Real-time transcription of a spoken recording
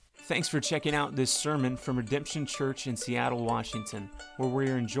Thanks for checking out this sermon from Redemption Church in Seattle, Washington, where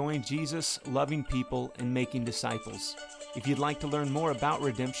we're enjoying Jesus, loving people, and making disciples. If you'd like to learn more about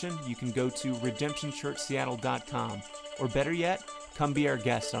Redemption, you can go to redemptionchurchseattle.com, or better yet, come be our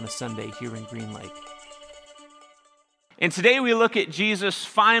guest on a Sunday here in Green Lake. And today we look at Jesus'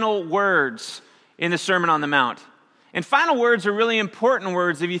 final words in the Sermon on the Mount. And final words are really important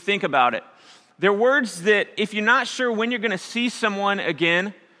words if you think about it. They're words that if you're not sure when you're going to see someone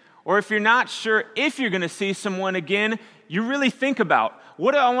again, or if you're not sure if you're going to see someone again, you really think about,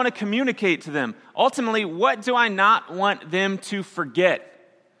 what do I want to communicate to them? Ultimately, what do I not want them to forget?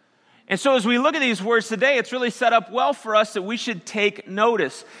 And so as we look at these words today, it's really set up well for us that we should take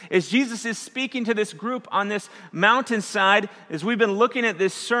notice. As Jesus is speaking to this group on this mountainside, as we've been looking at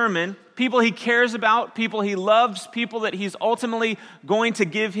this sermon, people he cares about, people he loves, people that he's ultimately going to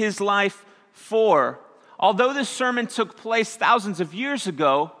give his life for. Although this sermon took place thousands of years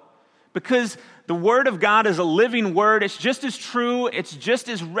ago, because the Word of God is a living Word, it's just as true, it's just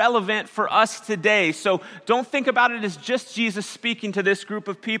as relevant for us today. So don't think about it as just Jesus speaking to this group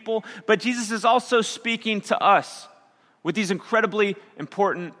of people, but Jesus is also speaking to us with these incredibly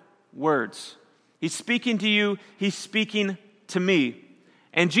important words. He's speaking to you, he's speaking to me.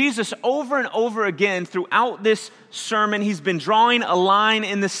 And Jesus, over and over again throughout this sermon, he's been drawing a line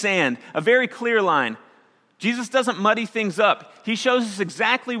in the sand, a very clear line. Jesus doesn't muddy things up. He shows us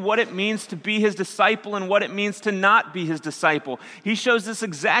exactly what it means to be his disciple and what it means to not be his disciple. He shows us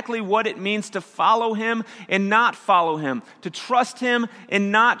exactly what it means to follow him and not follow him, to trust him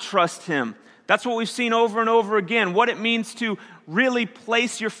and not trust him. That's what we've seen over and over again, what it means to really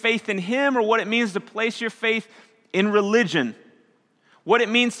place your faith in him or what it means to place your faith in religion, what it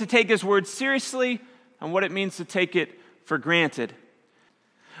means to take his word seriously and what it means to take it for granted.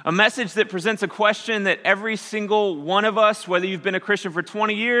 A message that presents a question that every single one of us, whether you've been a Christian for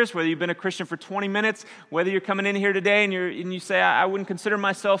 20 years, whether you've been a Christian for 20 minutes, whether you're coming in here today and you say, I wouldn't consider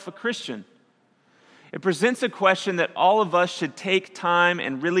myself a Christian. It presents a question that all of us should take time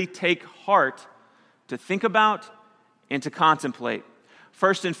and really take heart to think about and to contemplate.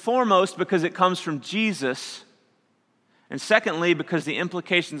 First and foremost, because it comes from Jesus, and secondly, because the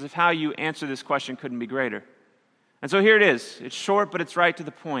implications of how you answer this question couldn't be greater. And so here it is. It's short, but it's right to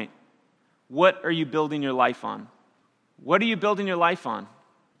the point. What are you building your life on? What are you building your life on?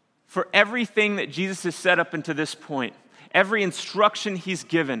 For everything that Jesus has set up until this point, every instruction he's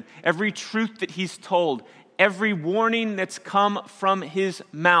given, every truth that he's told, every warning that's come from his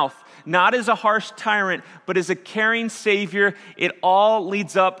mouth, not as a harsh tyrant, but as a caring Savior, it all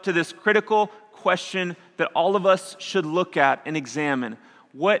leads up to this critical question that all of us should look at and examine.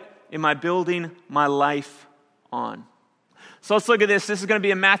 What am I building my life on? So let's look at this. This is going to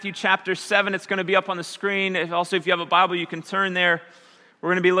be in Matthew chapter 7. It's going to be up on the screen. Also, if you have a Bible, you can turn there. We're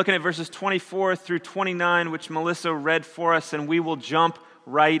going to be looking at verses 24 through 29, which Melissa read for us, and we will jump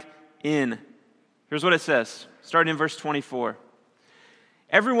right in. Here's what it says, starting in verse 24.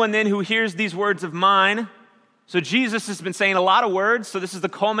 Everyone then who hears these words of mine, so Jesus has been saying a lot of words, so this is the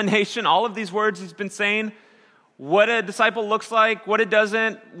culmination, all of these words he's been saying, what a disciple looks like, what it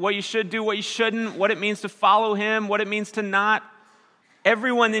doesn't, what you should do, what you shouldn't, what it means to follow him, what it means to not.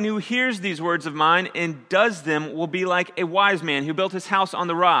 Everyone then who hears these words of mine and does them will be like a wise man who built his house on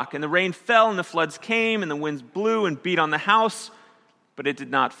the rock. And the rain fell and the floods came and the winds blew and beat on the house, but it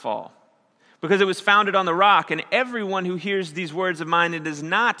did not fall, because it was founded on the rock. And everyone who hears these words of mine and does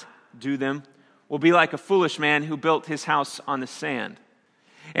not do them will be like a foolish man who built his house on the sand.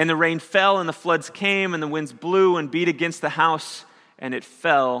 And the rain fell, and the floods came, and the winds blew and beat against the house, and it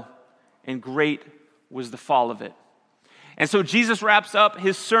fell, and great was the fall of it. And so Jesus wraps up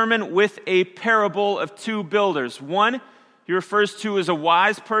his sermon with a parable of two builders. One he refers to as a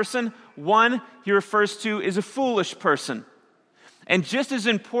wise person. One he refers to as a foolish person. And just as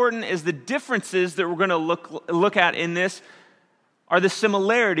important as the differences that we're going to look at in this are the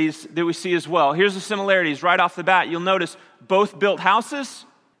similarities that we see as well. Here's the similarities right off the bat. You'll notice both built houses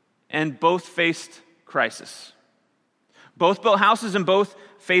and both faced crisis. Both built houses and both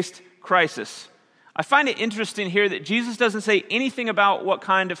faced crisis. I find it interesting here that Jesus doesn't say anything about what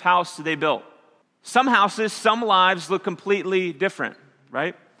kind of house they built. Some houses, some lives look completely different,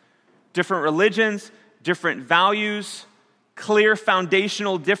 right? Different religions, different values, clear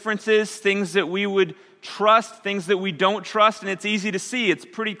foundational differences, things that we would trust, things that we don't trust, and it's easy to see. It's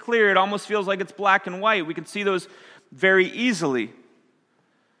pretty clear. It almost feels like it's black and white. We can see those very easily.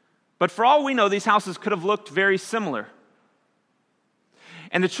 But for all we know, these houses could have looked very similar.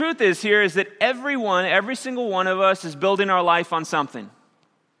 And the truth is that every single one of us is building our life on something.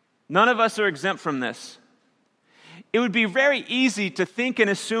 None of us are exempt from this. it would be very easy to think and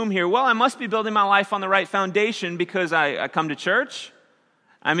assume here, well, I must be building my life on the right foundation because I come to church,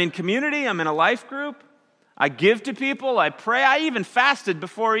 I'm in community, I'm in a life group, I give to people, I pray, I even fasted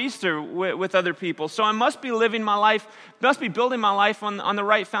before Easter with other people. So I must be living my life, must be building my life on the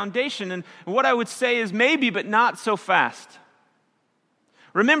right foundation. And what I would say is maybe, but not so fast.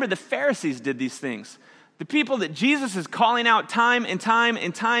 Remember, the Pharisees did these things. The people that Jesus is calling out time and time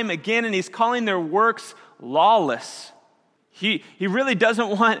and time again, and he's calling their works lawless. He really doesn't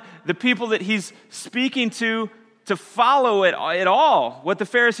want the people that he's speaking to follow it at all, what the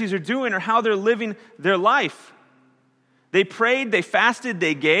Pharisees are doing or how they're living their life. They prayed, they fasted,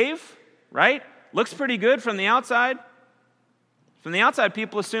 they gave, right? Looks pretty good from the outside. From the outside,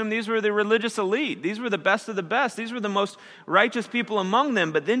 people assume these were the religious elite. These were the best of the best. These were the most righteous people among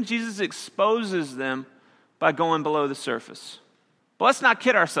them. But then Jesus exposes them by going below the surface. But let's not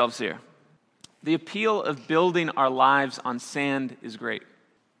kid ourselves here. The appeal of building our lives on sand is great.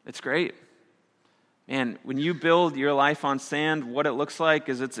 It's great. And when you build your life on sand, what it looks like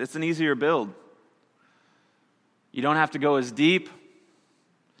is it's an easier build. You don't have to go as deep.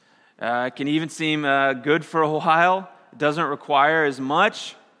 It can even seem good for a while. It doesn't require as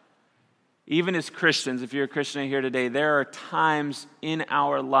much. Even as Christians, if you're a Christian here today, there are times in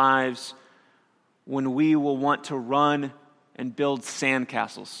our lives when we will want to run and build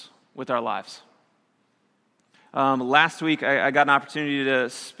sandcastles with our lives. Last week, I got an opportunity to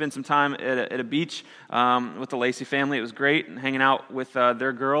spend some time at a beach with the Lacey family. It was great, and hanging out with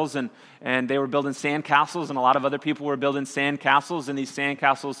their girls, and they were building sand castles, and a lot of other people were building sand castles, and these sand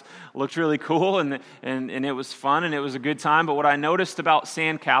castles looked really cool, and it was fun, and it was a good time. But what I noticed about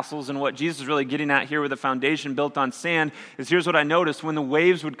sand castles and what Jesus is really getting at here with a foundation built on sand is here's what I noticed. When the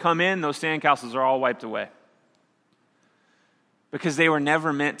waves would come in, those sand castles are all wiped away because they were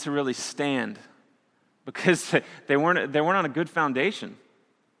never meant to really stand. Because they weren't on a good foundation.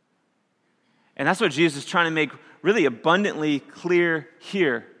 And that's what Jesus is trying to make really abundantly clear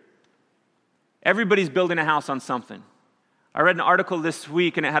here. Everybody's building a house on something. I read an article this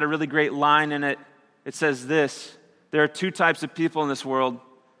week, and it had a really great line in it. It says this: there are two types of people in this world,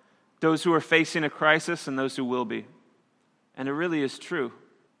 those who are facing a crisis and those who will be. And it really is true.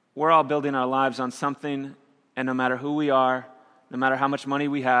 We're all building our lives on something, and no matter who we are, no matter how much money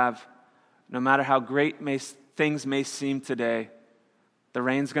we have, no matter how great things may seem today, the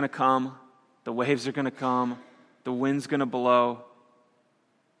rain's going to come, the waves are going to come, the wind's going to blow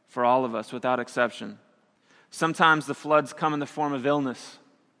for all of us without exception. Sometimes the floods come in the form of illness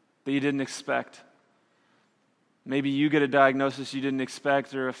that you didn't expect. Maybe you get a diagnosis you didn't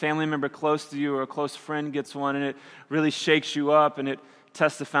expect, or a family member close to you or a close friend gets one, and it really shakes you up and it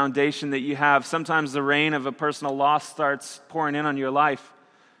tests the foundation that you have. Sometimes the rain of a personal loss starts pouring in on your life.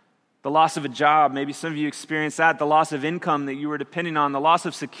 The loss of a job, maybe some of you experienced that. The loss of income that you were depending on. The loss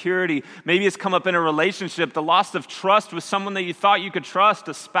of security. Maybe it's come up in a relationship. The loss of trust with someone that you thought you could trust,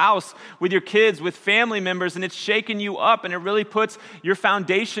 a spouse, with your kids, with family members, and it's shaking you up, and it really puts your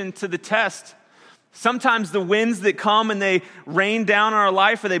foundation to the test. Sometimes the winds that come and they rain down on our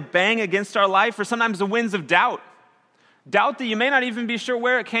life, or they bang against our life, or sometimes the winds of doubt. Doubt that you may not even be sure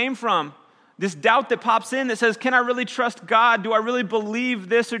where it came from. This doubt that pops in that says, can I really trust God? Do I really believe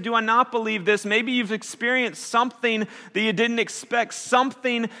this or do I not believe this? Maybe you've experienced something that you didn't expect,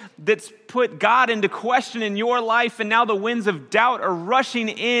 something that's put God into question in your life, and now the winds of doubt are rushing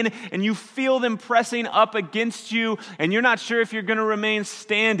in and you feel them pressing up against you and you're not sure if you're going to remain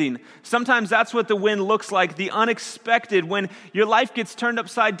standing. Sometimes that's what the wind looks like, the unexpected, when your life gets turned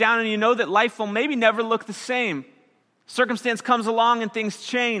upside down and you know that life will maybe never look the same. Circumstance comes along and things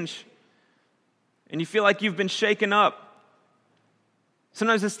change. And you feel like you've been shaken up.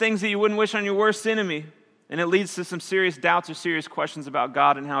 Sometimes it's things that you wouldn't wish on your worst enemy, and it leads to some serious doubts or serious questions about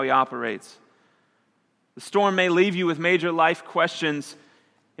God and how he operates. The storm may leave you with major life questions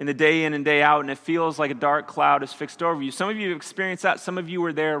in the day in and day out, and it feels like a dark cloud is fixed over you. Some of you have experienced that. Some of you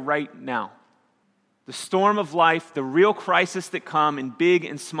are there right now. The storm of life, the real crisis that come in big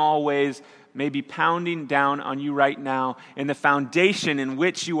and small ways, may be pounding down on you right now, and the foundation in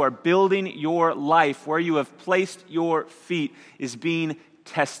which you are building your life, where you have placed your feet, is being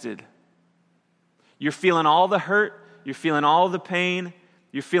tested. You're feeling all the hurt, you're feeling all the pain,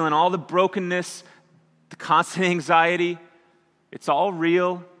 you're feeling all the brokenness, the constant anxiety. It's all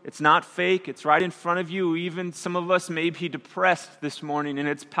real. It's not fake. It's right in front of you. Even some of us may be depressed this morning, and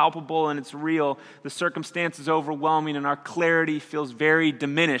it's palpable and it's real. The circumstance is overwhelming and our clarity feels very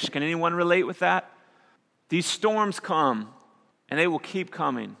diminished. Can anyone relate with that? These storms come, and they will keep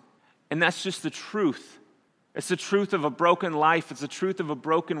coming. And that's just the truth. It's the truth of a broken life. It's the truth of a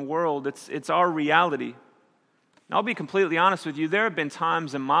broken world. It's our reality. I'll be completely honest with you, there have been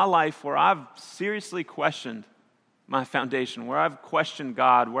times in my life where I've seriously questioned my foundation, where I've questioned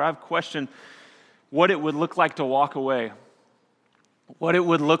God, where I've questioned what it would look like to walk away, what it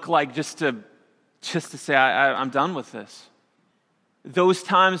would look like just to say, I'm done with this. Those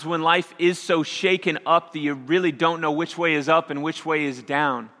times when life is so shaken up that you really don't know which way is up and which way is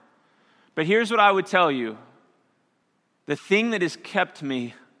down. But here's what I would tell you. The thing that has kept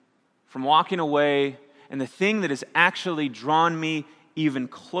me from walking away and the thing that has actually drawn me even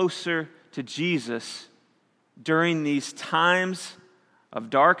closer to Jesus during these times of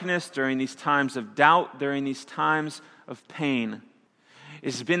darkness, during these times of doubt, during these times of pain,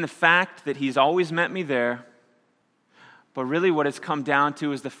 has been the fact that He's always met me there. But really what it's come down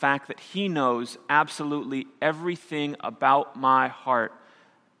to is the fact that He knows absolutely everything about my heart.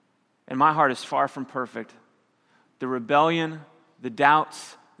 And my heart is far from perfect. The rebellion, the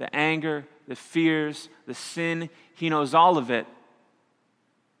doubts, the anger, the fears, the sin, He knows all of it,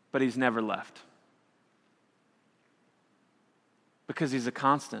 but He's never left. Because He's a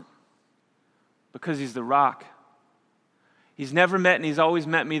constant. Because He's the rock. He's never met and He's always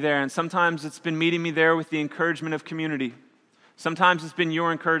met me there. And sometimes it's been meeting me there with the encouragement of community. Sometimes it's been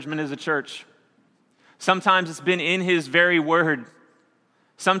your encouragement as a church. Sometimes it's been in His very word.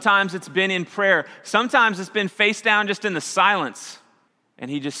 Sometimes it's been in prayer. Sometimes it's been face down just in the silence. And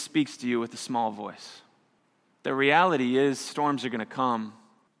He just speaks to you with a small voice. The reality is storms are going to come.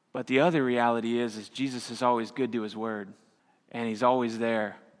 But the other reality is Jesus is always good to His word. And He's always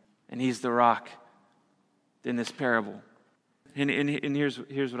there. And He's the rock in this parable. And here's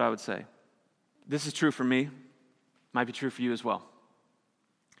what I would say. This is true for me. Might be true for you as well.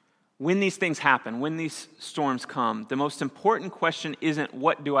 When these things happen, when these storms come, the most important question isn't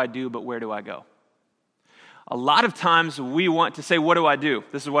what do I do, but where do I go? A lot of times we want to say, what do I do?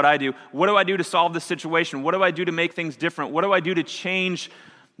 This is what I do. What do I do to solve this situation? What do I do to make things different? What do I do to change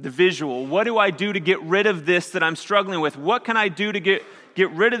the visual? What do I do to get rid of this that I'm struggling with? What can I do to get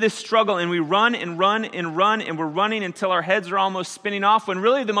rid of this struggle? And we run and run and run, and we're running until our heads are almost spinning off, when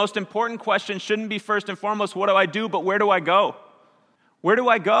really the most important question shouldn't be first and foremost, what do I do, but where do I go? Where do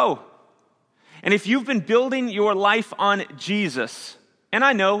I go? And if you've been building your life on Jesus, and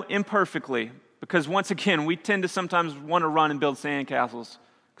I know imperfectly, because once again, we tend to sometimes want to run and build sandcastles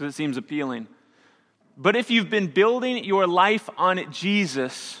because it seems appealing. But if you've been building your life on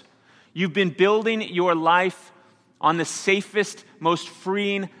Jesus, you've been building your life on the safest, most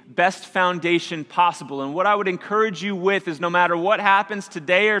freeing, best foundation possible. And what I would encourage you with is no matter what happens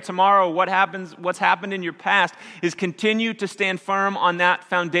today or tomorrow, what's happened in your past, is continue to stand firm on that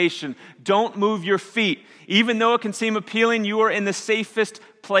foundation. Don't move your feet. Even though it can seem appealing, you are in the safest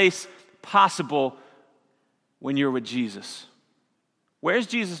place possible when you're with Jesus. Where's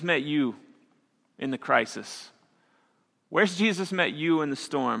Jesus met you in the crisis? Where's Jesus met you in the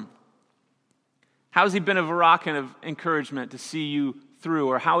storm? How has He been a rock and of encouragement to see you through?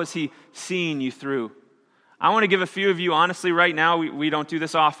 Or how is He seeing you through? I want to give a few of you, honestly, right now, we don't do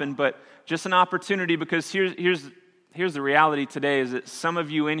this often, but just an opportunity, because here's the reality today is that some of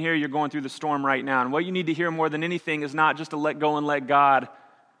you in here, you're going through the storm right now. And what you need to hear more than anything is not just to let go and let God.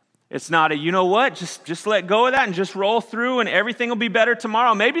 It's not a, you know what, just let go of that and just roll through and everything will be better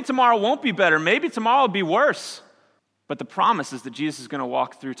tomorrow. Maybe tomorrow won't be better. Maybe tomorrow will be worse. But the promise is that Jesus is going to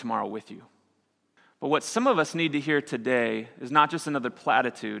walk through tomorrow with you. But what some of us need to hear today is not just another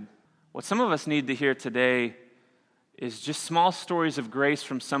platitude. What some of us need to hear today is just small stories of grace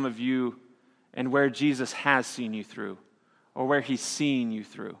from some of you and where Jesus has seen you through or where He's seeing you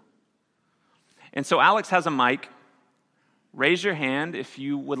through. And so Alex has a mic. Raise your hand if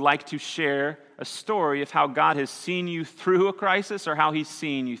you would like to share a story of how God has seen you through a crisis or how He's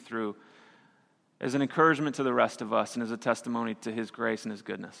seeing you through as an encouragement to the rest of us and as a testimony to His grace and His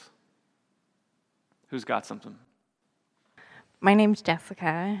goodness. Who's got something? My name's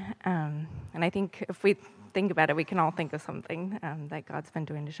Jessica, and I think if we think about it, we can all think of something that God's been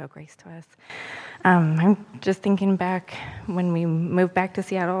doing to show grace to us. I'm just thinking back when we moved back to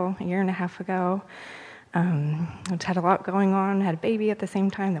Seattle a year and a half ago. Which had a lot going on, had a baby at the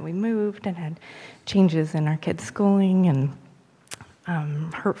same time that we moved, and had changes in our kids' schooling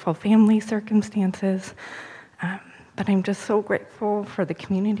and hurtful family circumstances. But I'm just so grateful for the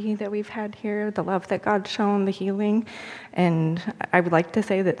community that we've had here, the love that God's shown, the healing. And I would like to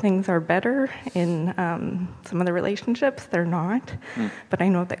say that things are better in some of the relationships. They're not. But I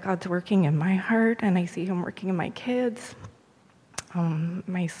know that God's working in my heart, and I see Him working in my kids.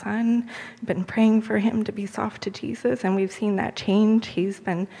 my son, been praying for him to be soft to Jesus, and we've seen that change. He's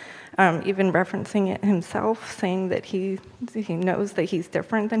been even referencing it himself, saying that he knows that he's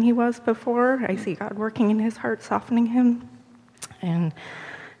different than he was before. I see God working in his heart, softening him, and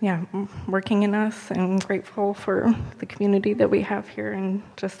working in us, and grateful for the community that we have here. And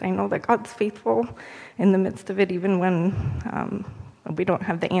just, I know that God's faithful in the midst of it, even when we don't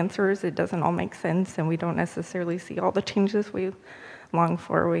have the answers, it doesn't all make sense, and we don't necessarily see all the changes we long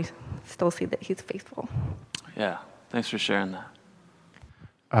for. We still see that he's faithful. Yeah, thanks for sharing that.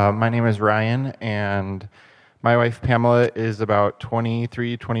 My name is Ryan, and my wife Pamela is about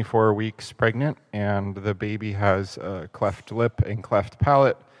 23, 24 weeks pregnant, and the baby has a cleft lip and cleft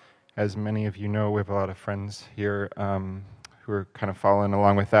palate. As many of you know, we have a lot of friends here who are kind of following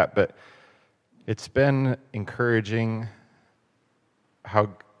along with that, but it's been encouraging how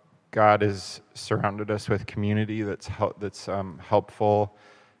God has surrounded us with community that's helpful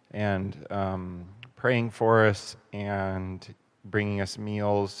and praying for us and bringing us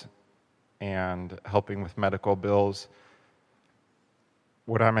meals and helping with medical bills.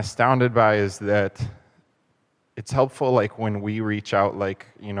 What I'm astounded by is that it's helpful, like when we reach out, like,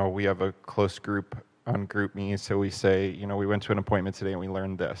 we have a close group on GroupMe, so we say, we went to an appointment today and we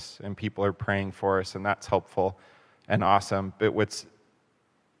learned this, and people are praying for us, and that's helpful and awesome. But what's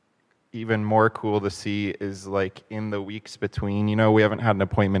even more cool to see is, like, in the weeks between, we haven't had an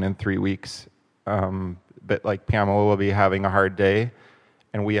appointment in 3 weeks, but like Pamela will be having a hard day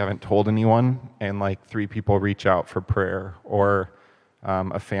and we haven't told anyone, and like 3 people reach out for prayer, or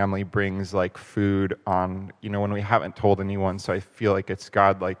a family brings like food on, when we haven't told anyone. So I feel like it's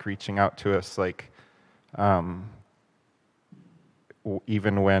God like reaching out to us, like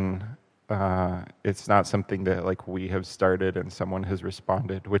even when it's not something that like we have started and someone has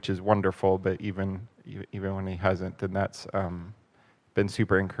responded, which is wonderful, but even when he hasn't, then that's been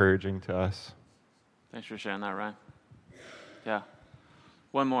super encouraging to us. Thanks for sharing that, Ryan. Yeah.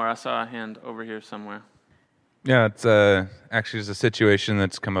 One more. I saw a hand over here somewhere. Yeah, it's actually just a situation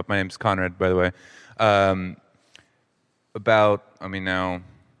that's come up. My name's Conrad, by the way. Now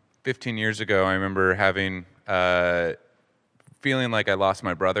 15 years ago, I remember having, feeling like I lost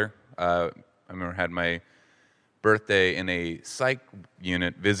my brother. I remember I had my birthday in a psych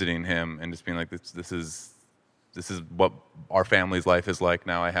unit visiting him and just being like, this is what our family's life is like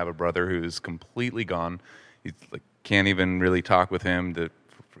now. I have a brother who's completely gone. He's like, can't even really talk with him, to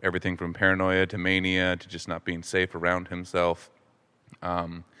everything from paranoia to mania to just not being safe around himself.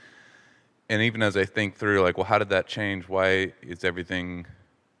 And even as I think through, like, well, how did that change? Why is everything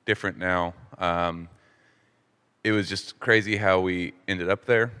different now? It was just crazy how we ended up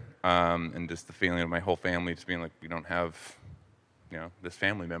there, and just the feeling of my whole family just being like, we don't have, this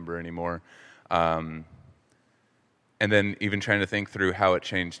family member anymore. And then even trying to think through how it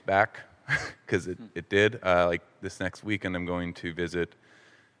changed back, because it did. Like this next weekend, I'm going to visit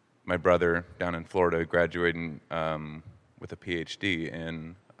my brother down in Florida, graduating with a PhD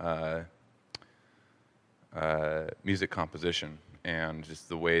in music composition, and just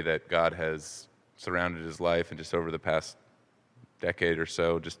the way that God has surrounded his life, and just over the past decade or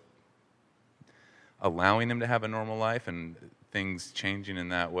so, just allowing him to have a normal life and things changing in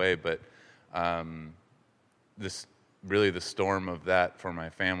that way. But the storm of that for my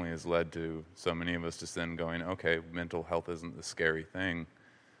family has led to so many of us just then going, okay, mental health isn't the scary thing.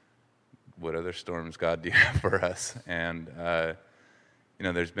 What other storms, God, do you have for us? And,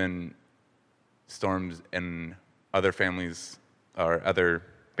 there's been storms in other families or other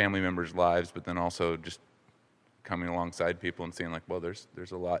family members' lives, but then also just coming alongside people and seeing like, well, there's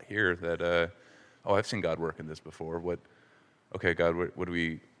a lot here that, I've seen God work in this before. Okay, God, what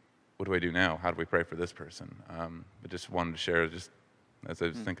do I do now? How do we pray for this person? But just wanted to share, just as I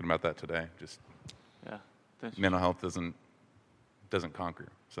was thinking about that today, just mental health doesn't conquer.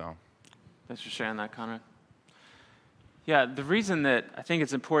 So, thanks for sharing that, Conrad. Yeah, the reason that I think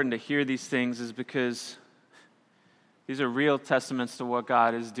it's important to hear these things is because these are real testaments to what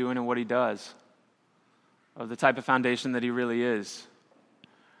God is doing and what he does, of the type of foundation that he really is.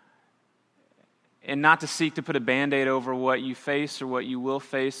 And not to seek to put a Band-Aid over what you face or what you will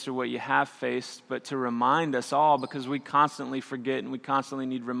face or what you have faced, but to remind us all, because we constantly forget and we constantly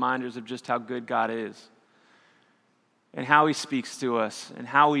need reminders of just how good God is and how he speaks to us and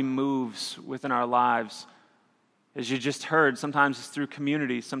how he moves within our lives. As you just heard, sometimes it's through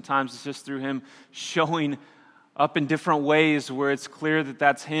community, sometimes it's just through him showing up in different ways where it's clear that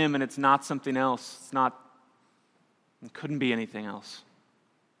that's him and it's not something else. It couldn't be anything else.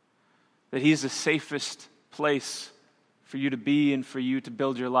 That he's the safest place for you to be and for you to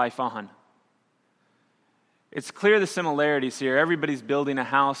build your life on. It's clear the similarities here. Everybody's building a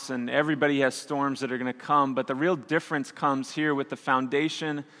house and everybody has storms that are going to come, but the real difference comes here with the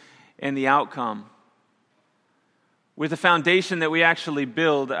foundation and the outcome. With the foundation that we actually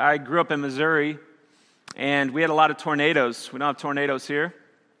build, I grew up in Missouri and we had a lot of tornadoes. We don't have tornadoes here,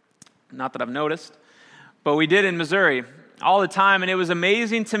 not that I've noticed, but we did in Missouri all the time, and it was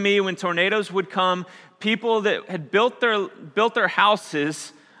amazing to me when tornadoes would come, people that had built their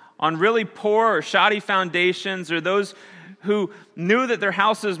houses on really poor or shoddy foundations, or those who knew that their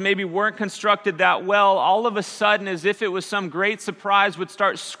houses maybe weren't constructed that well, all of a sudden, as if it was some great surprise, would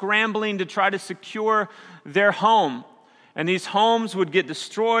start scrambling to try to secure their home. And these homes would get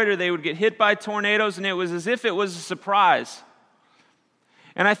destroyed or they would get hit by tornadoes, and it was as if it was a surprise.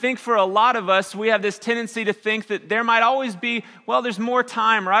 And I think for a lot of us, we have this tendency to think that there might always be, well, there's more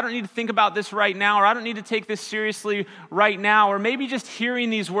time, or I don't need to think about this right now, or I don't need to take this seriously right now, or maybe just hearing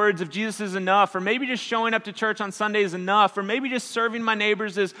these words of Jesus is enough, or maybe just showing up to church on Sunday is enough, or maybe just serving my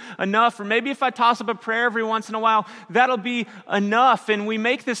neighbors is enough, or maybe if I toss up a prayer every once in a while, that'll be enough. And we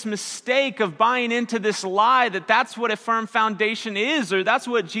make this mistake of buying into this lie that that's what a firm foundation is, or that's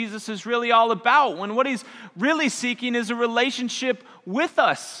what Jesus is really all about, when what he's really seeking is a relationship with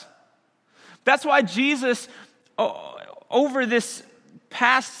us. That's why Jesus, over this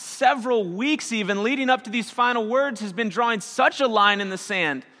past several weeks even, leading up to these final words, has been drawing such a line in the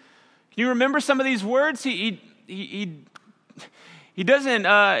sand. Can you remember some of these words? He doesn't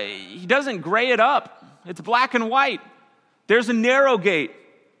gray it up. It's black and white. There's a narrow gate,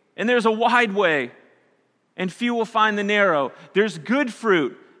 and there's a wide way, and few will find the narrow. There's good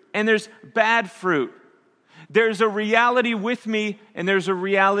fruit, and there's bad fruit. There's a reality with me, and there's a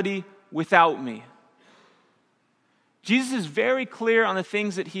reality without me. Jesus is very clear on the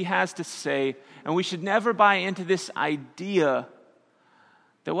things that he has to say, and we should never buy into this idea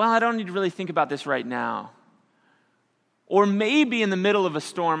that, well, I don't need to really think about this right now. Or maybe in the middle of a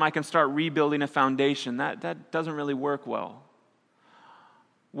storm, I can start rebuilding a foundation. That doesn't really work well.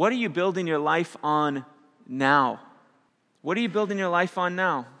 What are you building your life on now? What are you building your life on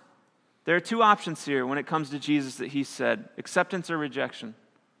now? There are two options here when it comes to Jesus that he said, acceptance or rejection.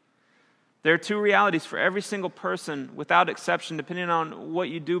 There are two realities for every single person without exception, depending on what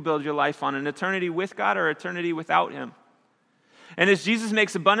you do build your life on, an eternity with God or eternity without him. And as Jesus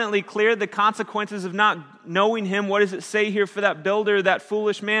makes abundantly clear the consequences of not knowing him, what does it say here for that builder, that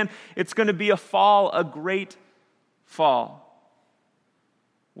foolish man? It's going to be a fall, a great fall.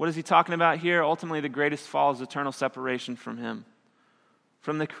 What is he talking about here? Ultimately, the greatest fall is eternal separation from him,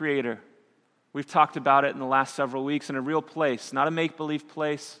 from the Creator. We've talked about it in the last several weeks, in a real place, not a make-believe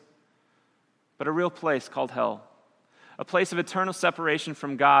place, but a real place called hell. A place of eternal separation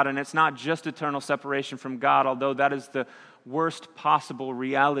from God, and it's not just eternal separation from God, although that is the worst possible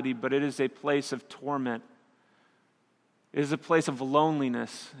reality, but it is a place of torment. It is a place of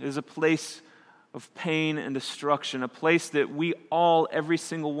loneliness. It is a place of pain and destruction, a place that we all, every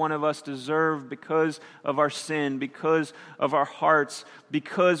single one of us, deserve because of our sin, because of our hearts,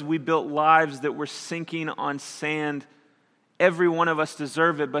 because we built lives that were sinking on sand. Every one of us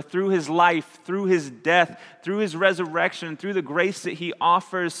deserve it, but through his life, through his death, through his resurrection, through the grace that he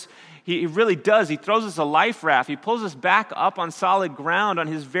offers, he really does. He throws us a life raft. He pulls us back up on solid ground on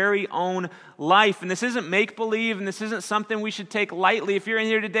his very own life. And this isn't make-believe, and this isn't something we should take lightly. If you're in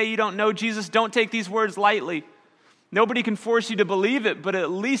here today, you don't know Jesus, don't take these words lightly. Nobody can force you to believe it, but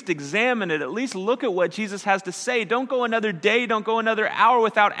at least examine it. At least look at what Jesus has to say. Don't go another day, don't go another hour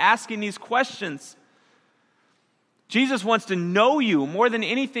without asking these questions. Jesus wants to know you. More than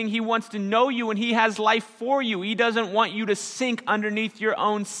anything, he wants to know you, and he has life for you. He doesn't want you to sink underneath your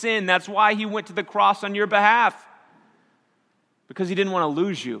own sin. That's why he went to the cross on your behalf. Because he didn't want to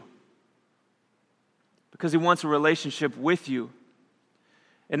lose you. Because he wants a relationship with you.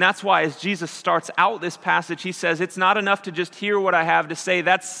 And that's why as Jesus starts out this passage, he says, it's not enough to just hear what I have to say.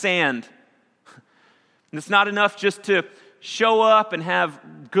 That's sand. And it's not enough just to show up and have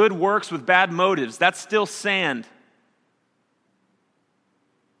good works with bad motives. That's still sand.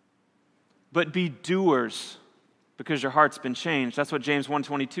 But be doers, because your heart's been changed. That's what James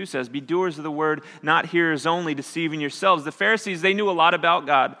 1:22 says. Be doers of the word, not hearers only, deceiving yourselves. The Pharisees, they knew a lot about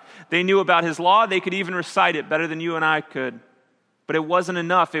God. They knew about his law. They could even recite it better than you and I could. But it wasn't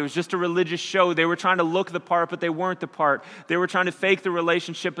enough. It was just a religious show. They were trying to look the part, but they weren't the part. They were trying to fake the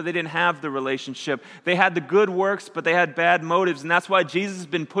relationship, but they didn't have the relationship. They had the good works, but they had bad motives. And that's why Jesus has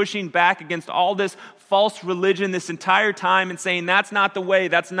been pushing back against all this false religion this entire time and saying that's not the way,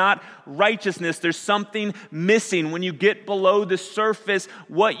 that's not righteousness. There's something missing. When you get below the surface,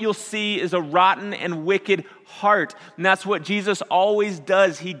 what you'll see is a rotten and wicked heart. And that's what Jesus always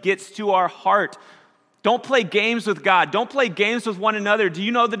does. He gets to our heart. Don't play games with God. Don't play games with one another. Do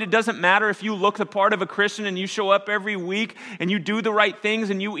you know that it doesn't matter if you look the part of a Christian and you show up every week and you do the right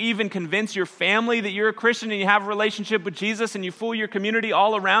things and you even convince your family that you're a Christian and you have a relationship with Jesus and you fool your community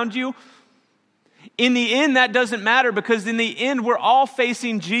all around you? In the end, that doesn't matter, because in the end, we're all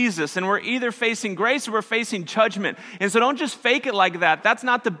facing Jesus, and we're either facing grace or we're facing judgment. And so don't just fake it like that. That's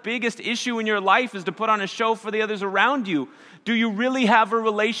not the biggest issue in your life, is to put on a show for the others around you. Do you really have a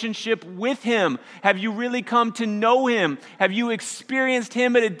relationship with him? Have you really come to know him? Have you experienced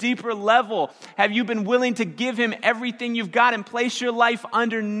him at a deeper level? Have you been willing to give him everything you've got and place your life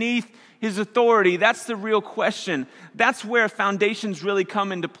underneath his authority? That's the real question. That's where foundations really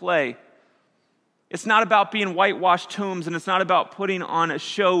come into play. It's not about being whitewashed tombs, and it's not about putting on a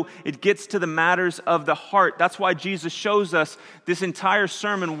show. It gets to the matters of the heart. That's why Jesus shows us this entire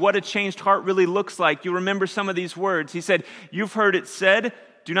sermon what a changed heart really looks like. You remember some of these words. He said, "You've heard it said,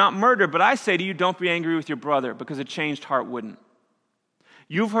 do not murder, but I say to you, don't be angry with your brother," because a changed heart wouldn't.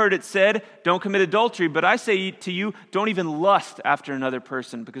 "You've heard it said, don't commit adultery, but I say to you, don't even lust after another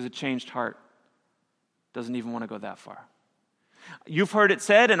person," because a changed heart doesn't even want to go that far. "You've heard it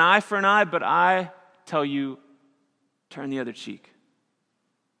said, an eye for an eye, but I tell you, turn the other cheek,"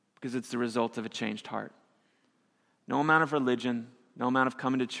 because it's the result of a changed heart. No amount of religion, no amount of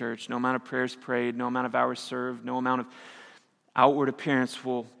coming to church, no amount of prayers prayed, no amount of hours served, no amount of outward appearance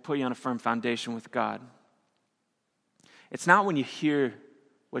will put you on a firm foundation with God. It's not when you hear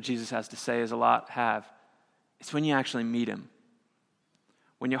what Jesus has to say, as a lot have. It's when you actually meet him.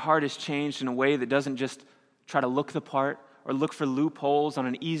 When your heart is changed in a way that doesn't just try to look the part or look for loopholes on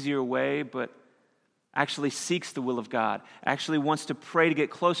an easier way, but actually seeks the will of God, actually wants to pray to get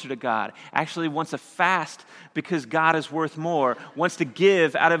closer to God, actually wants to fast because God is worth more, wants to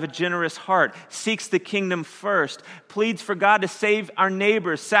give out of a generous heart, seeks the kingdom first, pleads for God to save our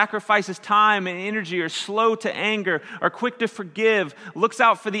neighbors, sacrifices time and energy, are slow to anger, are quick to forgive, looks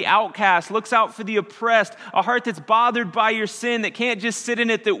out for the outcast, looks out for the oppressed, a heart that's bothered by your sin, that can't just sit in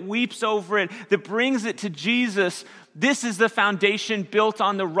it, that weeps over it, that brings it to Jesus. This is the foundation built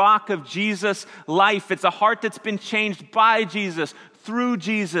on the rock of Jesus' life. It's a heart that's been changed by Jesus, through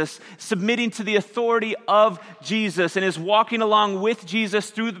Jesus, submitting to the authority of Jesus, and is walking along with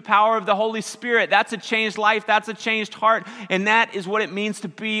Jesus through the power of the Holy Spirit. That's a changed life. That's a changed heart. And that is what it means to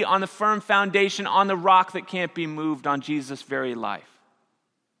be on the firm foundation, on the rock that can't be moved, on Jesus' very life.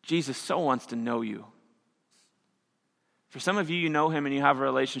 Jesus so wants to know you. For some of you, you know him and you have a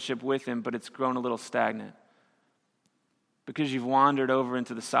relationship with him, but it's grown a little stagnant, because you've wandered over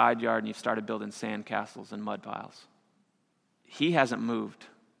into the side yard and you've started building sand castles and mud piles. He hasn't moved,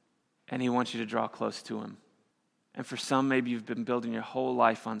 and he wants you to draw close to him. And for some, maybe you've been building your whole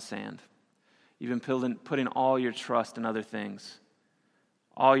life on sand. You've been putting all your trust in other things,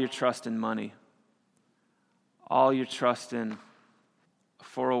 all your trust in money, all your trust in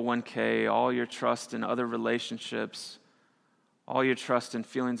 401k, all your trust in other relationships, all your trust in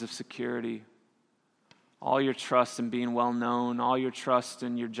feelings of security, all your trust in being well known, all your trust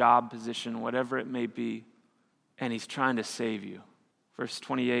in your job position, whatever it may be, and he's trying to save you. Verse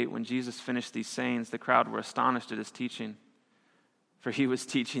 28, when Jesus finished these sayings, the crowd were astonished at his teaching, for he was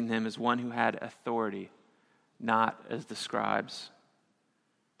teaching them as one who had authority, not as the scribes.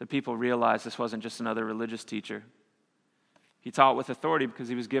 The people realized this wasn't just another religious teacher. He taught with authority because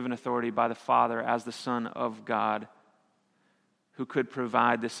he was given authority by the Father as the Son of God, who could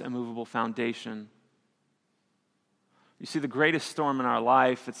provide this immovable foundation. You see, the greatest storm in our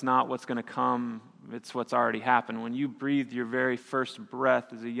life, it's not what's going to come, it's what's already happened. When you breathed your very first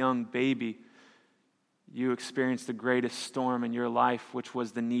breath as a young baby, you experienced the greatest storm in your life, which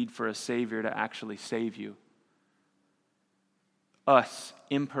was the need for a Savior to actually save you. Us,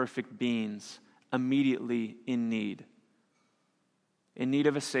 imperfect beings, immediately in need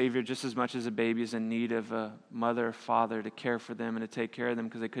of a Savior just as much as a baby is in need of a mother or father to care for them and to take care of them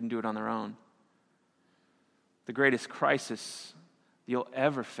because they couldn't do it on their own. The greatest crisis you'll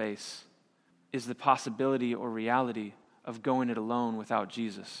ever face is the possibility or reality of going it alone without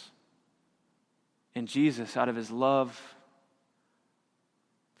Jesus. And Jesus, out of his love,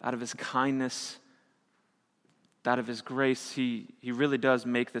 out of his kindness, out of his grace, he really does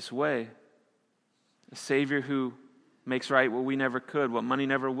make this way. A Savior who makes right what we never could, what money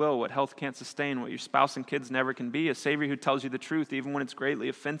never will, what health can't sustain, what your spouse and kids never can be. A Savior who tells you the truth even when it's greatly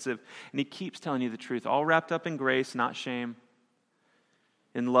offensive. And he keeps telling you the truth, all wrapped up in grace, not shame.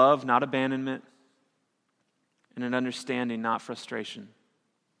 In love, not abandonment. In an understanding, not frustration.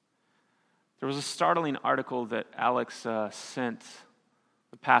 There was a startling article that Alex sent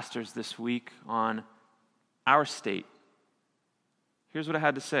the pastors this week on our state. Here's what it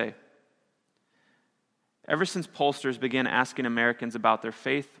had to say. Ever since pollsters began asking Americans about their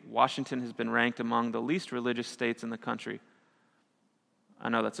faith, Washington has been ranked among the least religious states in the country. I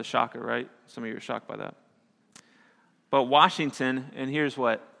know that's a shocker, right? Some of you are shocked by that. But Washington, and here's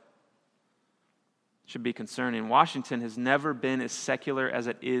what should be concerning, Washington has never been as secular as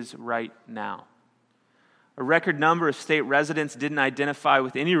it is right now. A record number of state residents didn't identify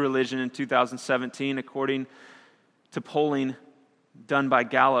with any religion in 2017, according to polling done by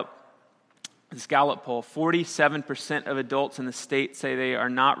Gallup. This Gallup poll, 47% of adults in the state say they are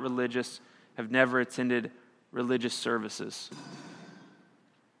not religious, have never attended religious services.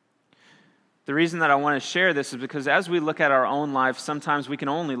 The reason that I want to share this is because as we look at our own lives, sometimes we can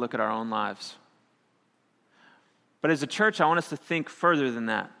only look at our own lives. But as a church, I want us to think further than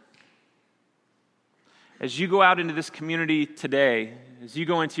that. As you go out into this community today, as you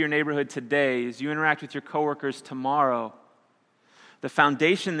go into your neighborhood today, as you interact with your coworkers tomorrow, the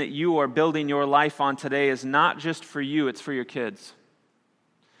foundation that you are building your life on today is not just for you, it's for your kids.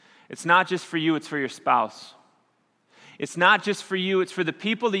 It's not just for you, it's for your spouse. It's not just for you, it's for the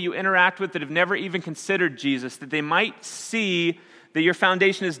people that you interact with that have never even considered Jesus, that they might see that your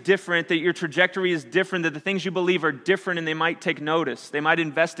foundation is different, that your trajectory is different, that the things you believe are different, and they might take notice. They might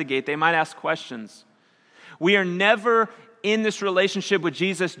investigate. They might ask questions. We are never in this relationship with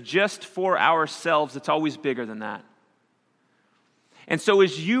Jesus just for ourselves. It's always bigger than that. And so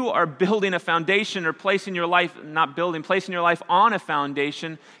as you are building a foundation or placing your life on a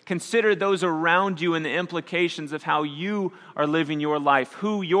foundation, consider those around you and the implications of how you are living your life,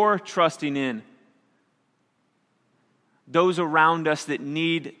 who you're trusting in. Those around us that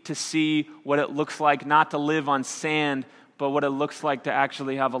need to see what it looks like not to live on sand, but what it looks like to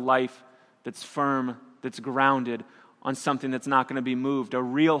actually have a life that's firm, that's grounded on something that's not going to be moved, a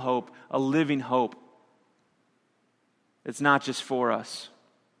real hope, a living hope. It's not just for us.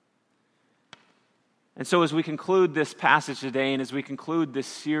 And so as we conclude this passage today and as we conclude this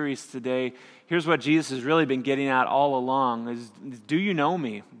series today, here's what Jesus has really been getting at all along is, do you know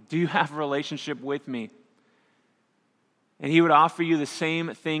me? Do you have a relationship with me? And he would offer you the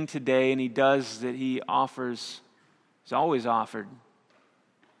same thing today, and he does that he's always offered.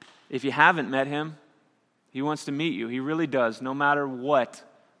 If you haven't met him, he wants to meet you. He really does, no matter what.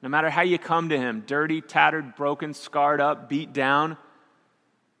 No matter how you come to him, dirty, tattered, broken, scarred up, beat down,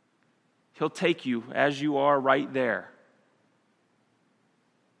 he'll take you as you are right there.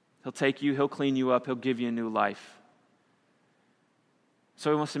 He'll take you, he'll clean you up, he'll give you a new life.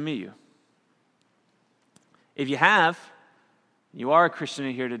 So he wants to meet you. If you are a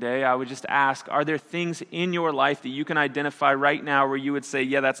Christian here today, I would just ask, are there things in your life that you can identify right now where you would say,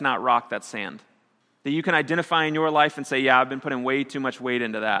 yeah, that's not rock, that's sand? That you can identify in your life and say, yeah, I've been putting way too much weight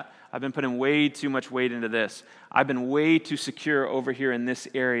into that. I've been putting way too much weight into this. I've been way too secure over here in this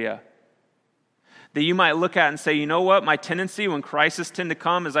area. That you might look at and say, you know what? My tendency when crises tend to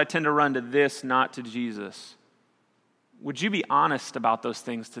come is I tend to run to this, not to Jesus. Would you be honest about those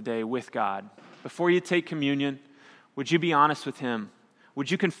things today with God? Before you take communion, would you be honest with him?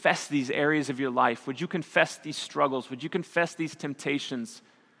 Would you confess these areas of your life? Would you confess these struggles? Would you confess these temptations?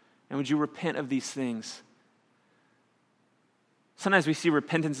 And would you repent of these things? Sometimes we see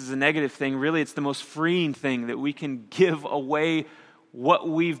repentance as a negative thing. Really, it's the most freeing thing that we can give away what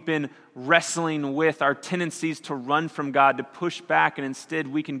we've been wrestling with, our tendencies to run from God, to push back, and instead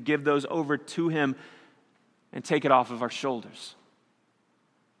we can give those over to him and take it off of our shoulders.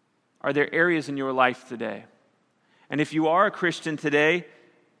 Are there areas in your life today? And if you are a Christian today,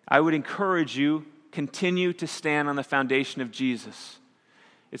 I would encourage you, continue to stand on the foundation of Jesus.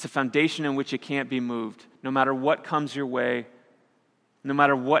 It's a foundation in which it can't be moved. No matter what comes your way, no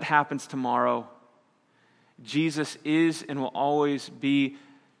matter what happens tomorrow, Jesus is and will always be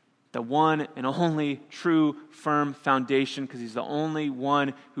the one and only true, firm foundation because he's the only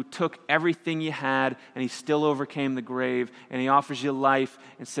one who took everything you had and he still overcame the grave and he offers you life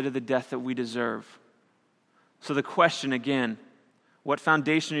instead of the death that we deserve. So the question again, what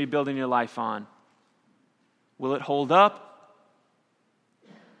foundation are you building your life on? Will it hold up?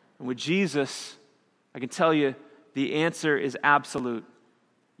 And with Jesus, I can tell you the answer is absolute.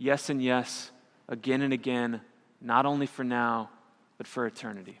 Yes and yes, again and again, not only for now, but for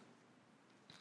eternity.